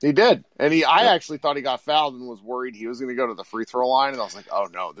 He did. And I actually thought he got fouled and was worried he was going to go to the free throw line. And I was like, oh,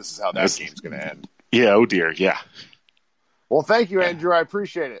 no, this is how that game's going to end. Yeah, oh, dear, yeah. Well, thank you, Andrew. I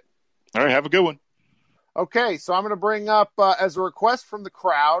appreciate it. All right, have a good one. Okay, so I'm going to bring up, as a request from the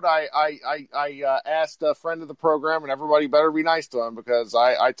crowd, I asked a friend of the program, and everybody better be nice to him because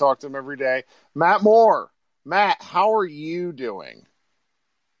I talk to him every day. Matt Moore. Matt, how are you doing?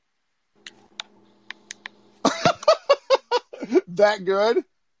 That good?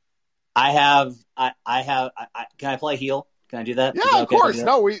 Can I play heel? Can I do that? Yeah, of course.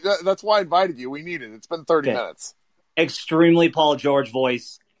 No, that's why I invited you. We need it. It's been 30 minutes. Extremely Paul George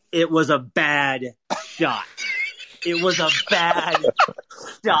voice. It was a bad shot. It was a bad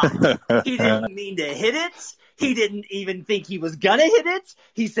shot. He didn't mean to hit it. He didn't even think he was gonna hit it.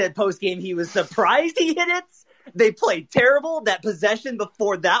 He said post-game he was surprised he hit it. They played terrible. That possession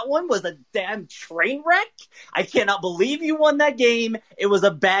before that one was a damn train wreck. I cannot believe you won that game. It was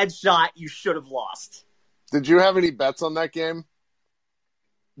a bad shot. You should have lost. Did you have any bets on that game?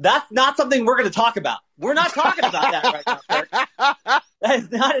 That's not something we're going to talk about. We're not talking about that right now, Kirk. That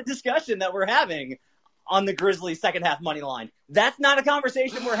is not a discussion that we're having on the Grizzlies second half money line. That's not a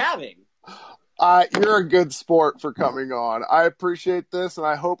conversation we're having. You're a good sport for coming on. I appreciate this, and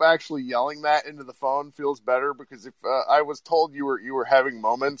I hope actually yelling that into the phone feels better because if I was told you were having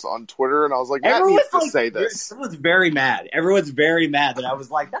moments on Twitter, and I was like, Matt needs to say this. Everyone's very mad. Everyone's very mad that I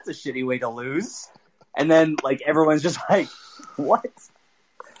was like, that's a shitty way to lose. And then everyone's just like, what?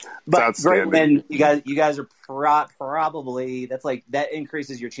 But great win. You guys are probably that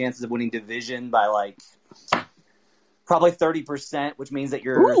increases your chances of winning division by probably 30%, which means that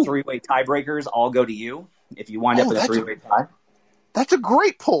your three-way tiebreakers all go to you if you wind up in a three-way tie. That's a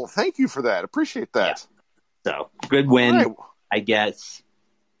great pull. Thank you for that. Appreciate that. Yeah. So good win, right. I guess.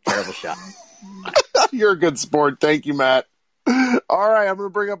 Terrible shot. You're a good sport. Thank you, Matt. All right, I'm going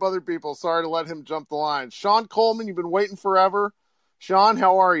to bring up other people. Sorry to let him jump the line. Sean Coleman, you've been waiting forever. Sean,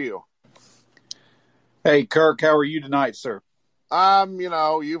 how are you? Hey, Kirk, how are you tonight, sir?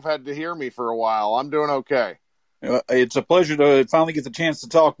 You've had to hear me for a while. I'm doing okay. It's a pleasure to finally get the chance to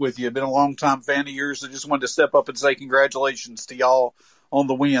talk with you. I've been a long-time fan of yours. I just wanted to step up and say congratulations to y'all on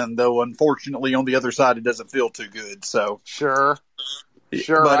the win, though unfortunately on the other side it doesn't feel too good. So Sure.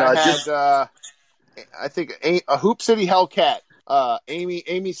 But I think a Hoop City Hellcat, Amy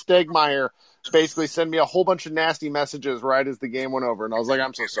Stegmeyer, basically sent me a whole bunch of nasty messages right as the game went over, and I was like,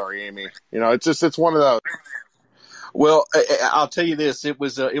 I'm so sorry, Amy. It's one of those. Well, I'll tell you this: it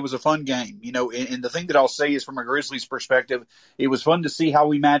was a fun game, And the thing that I'll say is, from a Grizzlies perspective, it was fun to see how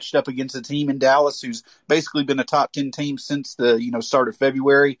we matched up against a team in Dallas who's basically been a top 10 team since the start of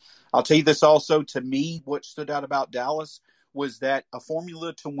February. I'll tell you this also: to me, what stood out about Dallas was that a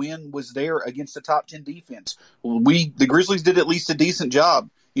formula to win was there against a top 10 defense. The Grizzlies did at least a decent job,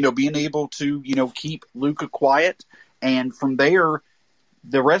 being able to keep Luka quiet, and from there,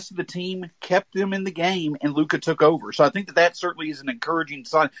 the rest of the team kept them in the game, and Luka took over. So I think that certainly is an encouraging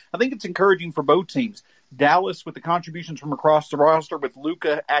sign. I think it's encouraging for both teams. Dallas with the contributions from across the roster, with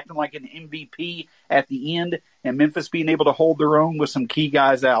Luka acting like an MVP at the end, and Memphis being able to hold their own with some key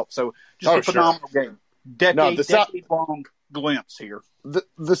guys out. So just a phenomenal game. Decade-long glimpse here.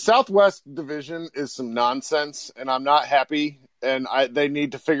 The Southwest Division is some nonsense, and I'm not happy. And they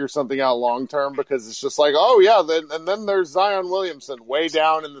need to figure something out long term because it's just like, oh yeah, then there's Zion Williamson way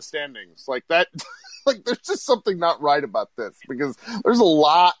down in the standings like that. There's just something not right about this because there's a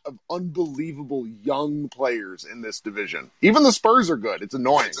lot of unbelievable young players in this division. Even the Spurs are good. It's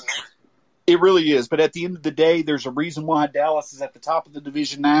annoying. It really is. But at the end of the day, there's a reason why Dallas is at the top of the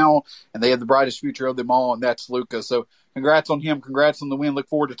division now, and they have the brightest future of them all, and that's Luka. So congrats on him. Congrats on the win. Look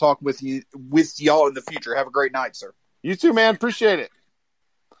forward to talking with y'all in the future. Have a great night, sir. You too, man. Appreciate it.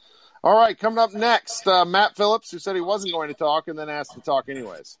 All right, coming up next, Matt Phillips, who said he wasn't going to talk and then asked to talk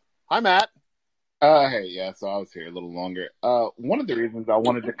anyways. Hi, Matt. Hey, yeah, so I was here a little longer. One of the reasons I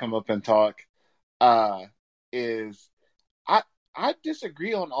wanted to come up and talk is I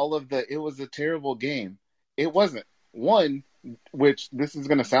disagree on all of it was a terrible game. It wasn't. One, which this is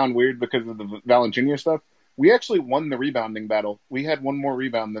going to sound weird because of the Valanciunas stuff, we actually won the rebounding battle. We had one more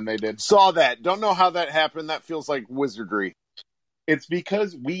rebound than they did. Saw that. Don't know how that happened. That feels like wizardry. It's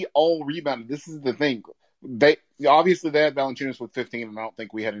because we all rebounded. This is the thing. They had Valanciunas with 15, and I don't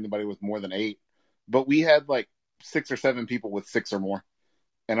think we had anybody with more than 8. But we had 6 or 7 people with 6 or more.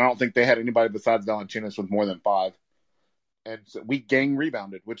 And I don't think they had anybody besides Valanciunas with more than 5. And so we gang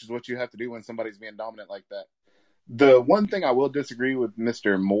rebounded, which is what you have to do when somebody's being dominant like that. The one thing I will disagree with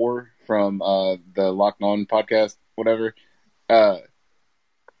Mr. Moore from the Locked On podcast, whatever,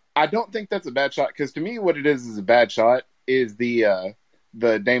 I don't think that's a bad shot, because to me what it is a bad shot is the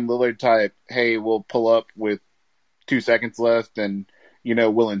the Dame Lillard type, hey, we'll pull up with 2 seconds left and,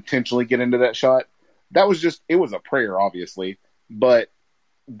 we'll intentionally get into that shot. That was it was a prayer, obviously, but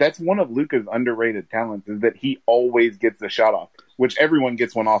that's one of Luka's underrated talents is that he always gets the shot off, which everyone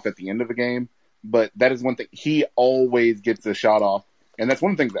gets one off at the end of the game. But that is one thing. He always gets the shot off, and that's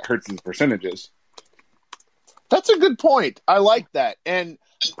one of the things that hurts his percentages. That's a good point. I like that. And,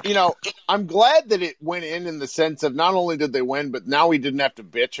 I'm glad that it went in the sense of not only did they win, but now he didn't have to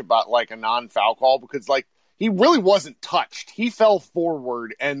bitch about, a non-foul call because, he really wasn't touched. He fell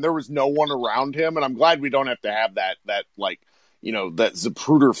forward, and there was no one around him, and I'm glad we don't have to have that that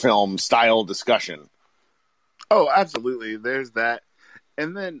Zapruder film style discussion. Oh, absolutely. There's that.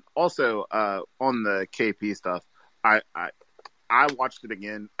 And then also on the KP stuff, I watched it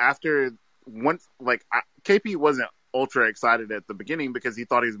again after KP wasn't ultra excited at the beginning because he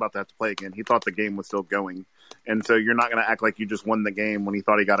thought he was about to have to play again. He thought the game was still going, and so you're not going to act like you just won the game when he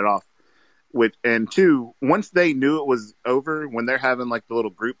thought he got it off. And two, once they knew it was over, when they're having the little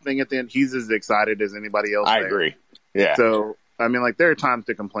group thing at the end, he's as excited as anybody else. I agree. Yeah. So there are times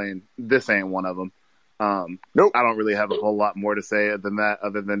to complain. This ain't one of them. Nope. I don't really have a whole lot more to say than that,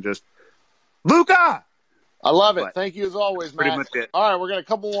 other than just Luka. I love it. Thank you as always, Matt. Pretty much it. All right, we're got a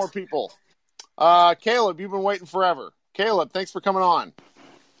couple more people. Caleb, you've been waiting forever. Caleb, thanks for coming on.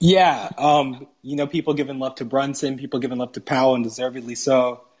 Yeah, people giving love to Brunson, people giving love to Powell, and deservedly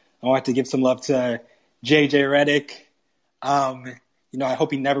so. I want to give some love to JJ Redick. I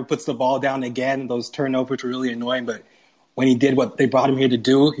hope he never puts the ball down again. Those turnovers were really annoying, but when he did what they brought him here to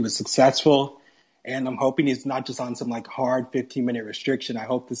do, he was successful. And I'm hoping he's not just on some hard 15-minute restriction. I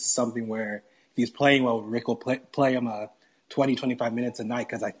hope this is something where if he's playing well, Rick will play him 20, 25 minutes a night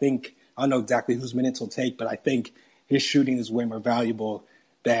because I don't know exactly whose minutes he'll take, but I think his shooting is way more valuable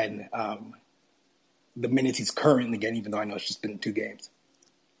than the minutes he's currently getting, even though I know it's just been 2 games.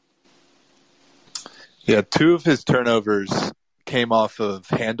 Yeah, 2 of his turnovers came off of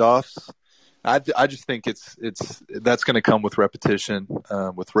handoffs. I just think that's going to come with repetition,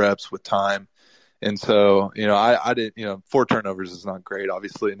 with reps, with time. And so, I didn't, 4 turnovers is not great,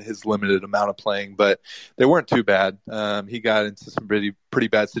 obviously, in his limited amount of playing, but they weren't too bad. He got into some pretty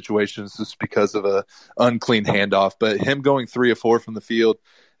bad situations just because of a unclean handoff. But him going 3 of 4 from the field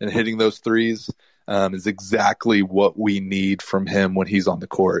and hitting those threes is exactly what we need from him when he's on the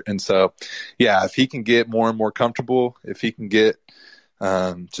court. And so, yeah, if he can get more and more comfortable, if he can get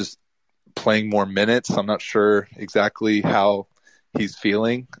just playing more minutes, I'm not sure exactly how he's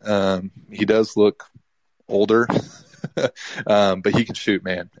feeling. He does look older, but he can shoot,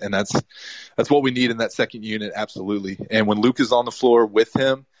 man. And that's what we need in that second unit. Absolutely. And when Luke is on the floor with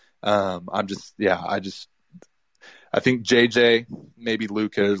him, I think JJ, maybe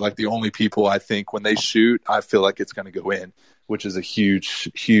Luka is the only people I think when they shoot, I feel like it's going to go in, which is a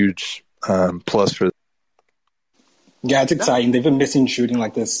huge, huge plus for them. Yeah, it's exciting. They've been missing shooting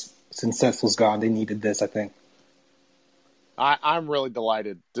like this since Seth was gone. They needed this, I think. I'm really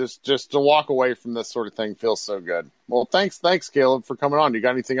delighted. Just to walk away from this sort of thing feels so good. Well, thanks, Caleb, for coming on. You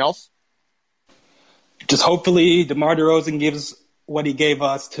got anything else? Just hopefully DeMar DeRozan gives what he gave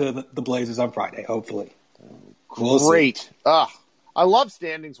us to the Blazers on Friday. Hopefully. Great. I love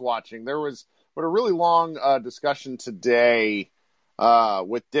standings watching. There was a really long discussion today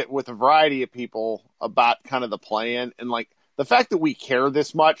with a variety of people about kind of the play-in and the fact that we care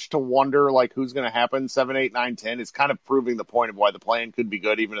this much to wonder who's going to happen 7, 8, 9, 10 is kind of proving the point of why the play-in could be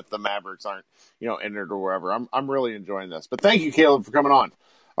good even if the Mavericks aren't entered or wherever. I'm really enjoying this. But thank you, Caleb, for coming on.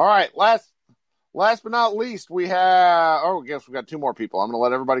 All right, last but not least, we have I guess we got 2 more people. I'm going to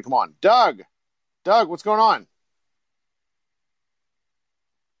let everybody come on. Doug, what's going on?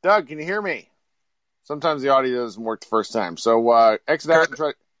 Doug, can you hear me? Sometimes the audio doesn't work the first time. So exit out and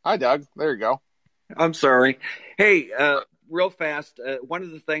try. Hi, Doug. There you go. I'm sorry. Hey, real fast, one of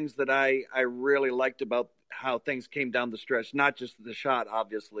the things that I really liked about how things came down the stretch, not just the shot,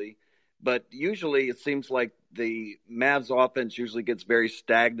 obviously, but usually it seems like the Mavs offense usually gets very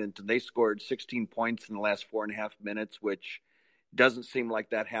stagnant, and they scored 16 points in the last 4.5 minutes, which doesn't seem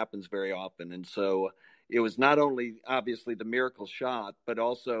like that happens very often. And so it was not only obviously the miracle shot, but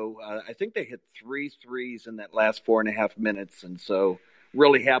also I think they hit 3 threes in that last 4.5 minutes. And so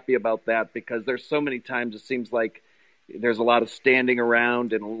really happy about that because there's so many times it seems like there's a lot of standing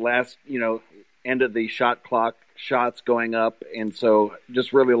around and last, end of the shot clock shots going up. And so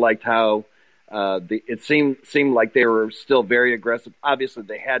just really liked how it seemed like they were still very aggressive. Obviously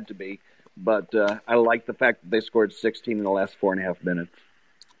they had to be, but I like the fact that they scored 16 in the last 4.5 minutes.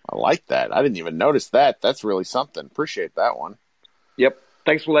 I like that. I didn't even notice that. That's really something. Appreciate that one. Yep.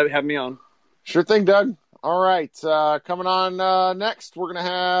 Thanks for having me on. Sure thing, Doug. All right. Coming on next, we're going to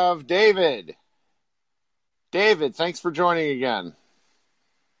have David. David, thanks for joining again.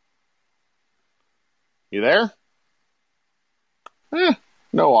 You there?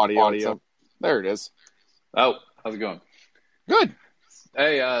 No audio. So, there it is. Oh, how's it going? Good.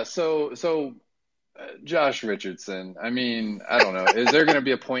 Hey, Josh Richardson. I mean, I don't know. Is there going to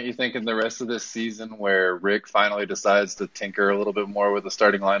be a point you think in the rest of this season where Rick finally decides to tinker a little bit more with the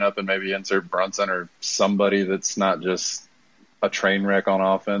starting lineup and maybe insert Brunson or somebody that's not just a train wreck on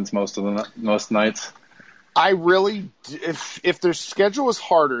offense most nights? I really, if their schedule was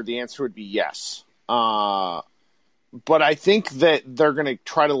harder, the answer would be yes. But I think that they're going to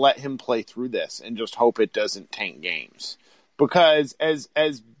try to let him play through this and just hope it doesn't tank games. Because as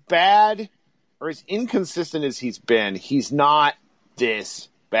bad or as inconsistent as he's been, he's not this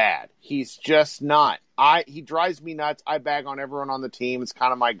bad. He's just not. He drives me nuts. I bag on everyone on the team. It's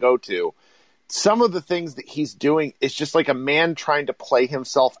kind of my go-to. Some of the things that he's doing is just like a man trying to play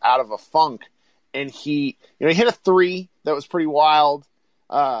himself out of a funk. And he hit a 3 that was pretty wild.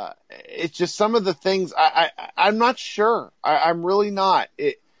 It's just some of the things I'm not sure. I'm really not.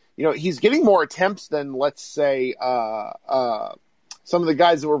 He's getting more attempts than, let's say, some of the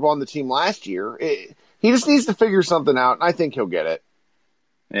guys that were on the team last year. He just needs to figure something out, and I think he'll get it.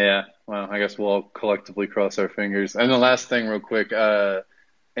 Yeah, well, I guess we'll all collectively cross our fingers. And the last thing real quick,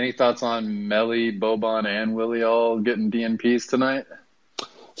 any thoughts on Melly, Boban, and Willie all getting DNPs tonight?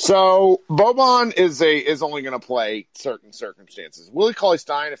 So Boban is only going to play certain circumstances. Willie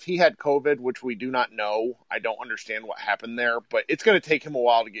Cauley-Stein, if he had COVID, which we do not know, I don't understand what happened there, but it's going to take him a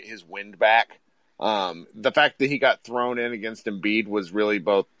while to get his wind back. The fact that he got thrown in against Embiid was really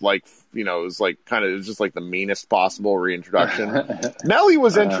both it was just like the meanest possible reintroduction. Melly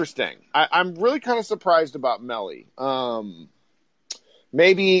was interesting. I'm really kind of surprised about Melly.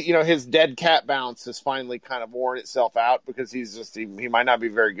 Maybe, his dead cat bounce has finally kind of worn itself out because he might not be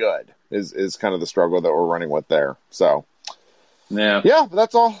very good is kind of the struggle that we're running with there. So, yeah,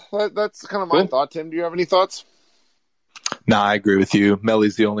 that's all. That's kind of my thought. Tim, do you have any thoughts? No, I agree with you.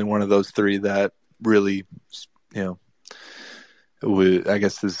 Melly's the only one of those three that really, I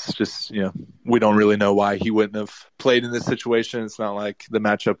guess is just, we don't really know why he wouldn't have played in this situation. It's not like the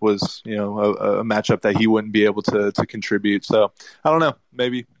matchup was, a matchup that he wouldn't be able to contribute. So I don't know,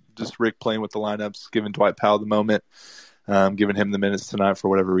 maybe just Rick playing with the lineups, giving Dwight Powell the moment, giving him the minutes tonight for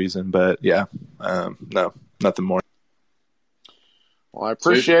whatever reason. But yeah, no, nothing more. Well, I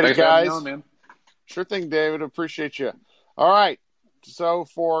appreciate it, guys. Sure thing, David. Appreciate you. All right. So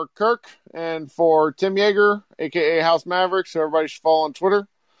for Kirk and for Tim Yeager, a.k.a. House Mavericks, who everybody should follow on Twitter, I'm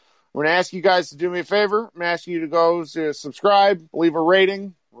going to ask you guys to do me a favor. I'm going to ask you to go to subscribe, leave a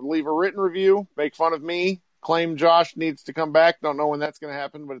rating, or leave a written review, make fun of me, claim Josh needs to come back. Don't know when that's going to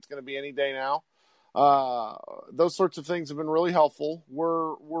happen, but it's going to be any day now. Those sorts of things have been really helpful.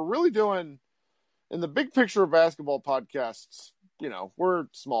 We're really doing, in the big picture of basketball podcasts, we're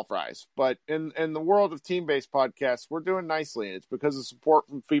small fries, but in the world of team-based podcasts, we're doing nicely, and it's because of support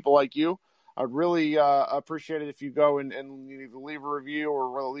from people like you. I'd really appreciate it if you go and either leave a review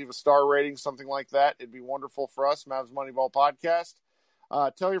or leave a star rating, something like that. It'd be wonderful for us, Mavs Moneyball Podcast.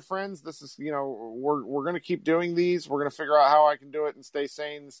 Tell your friends this is, we're going to keep doing these. We're going to figure out how I can do it and stay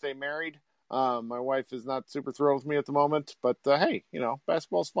sane and stay married. My wife is not super thrilled with me at the moment, but hey,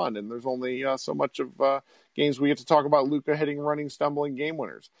 basketball's fun, and there's only so much of games we get to talk about Luka hitting, running, stumbling game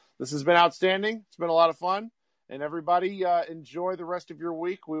winners. This has been outstanding. It's been a lot of fun, and everybody enjoy the rest of your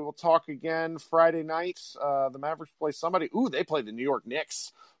week. We will talk again Friday night. The Mavericks play somebody. Ooh, they play the New York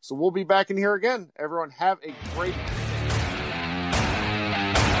Knicks. So we'll be back in here again. Everyone have a great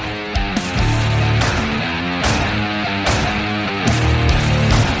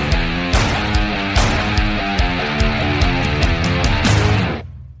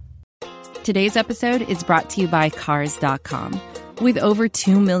Today's episode is brought to you by Cars.com. With over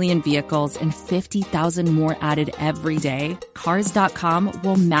 2 million vehicles and 50,000 more added every day, Cars.com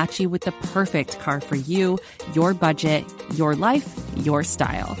will match you with the perfect car for you, your budget, your life, your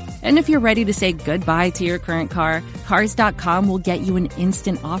style. And if you're ready to say goodbye to your current car, Cars.com will get you an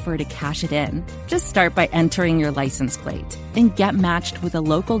instant offer to cash it in. Just start by entering your license plate and get matched with a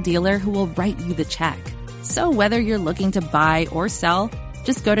local dealer who will write you the check. So whether you're looking to buy or sell,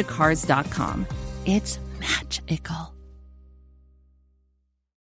 just go to Cars.com. It's magical.